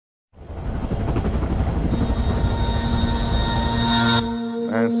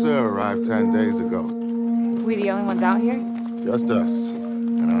Sir arrived 10 days ago. We the only ones out here? Just us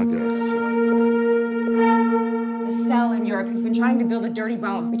and our guests. A cell in Europe has been trying to build a dirty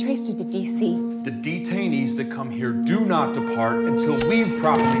bomb. We traced it to D.C. The detainees that come here do not depart until we've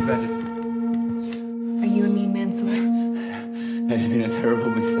properly vetted. Are you a mean man, Sawyer? It's been a terrible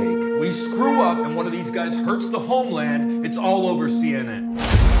mistake. We screw up and one of these guys hurts the homeland, it's all over CNN.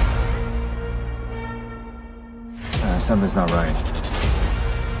 Something's not right.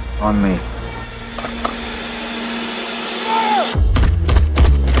 On me.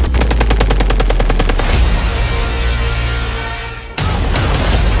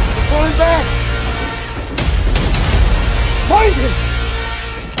 Pulling back! Find him!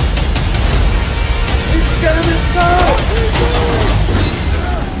 Get him inside!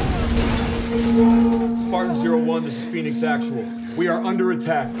 Spartan 01, this is Phoenix Actual. We are under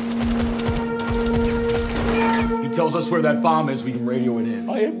attack. He tells us where that bomb is, we can radio it in.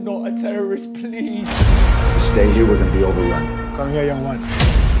 I am not a terrorist, please. Stay here, we're gonna be overrun. Come here, young one.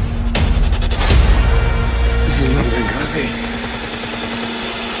 This is not Benghazi.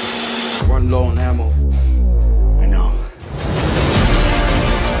 Run low on ammo. I know.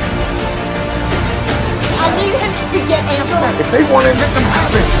 I need him to get answers. If they want it, let them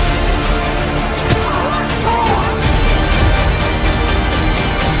have it.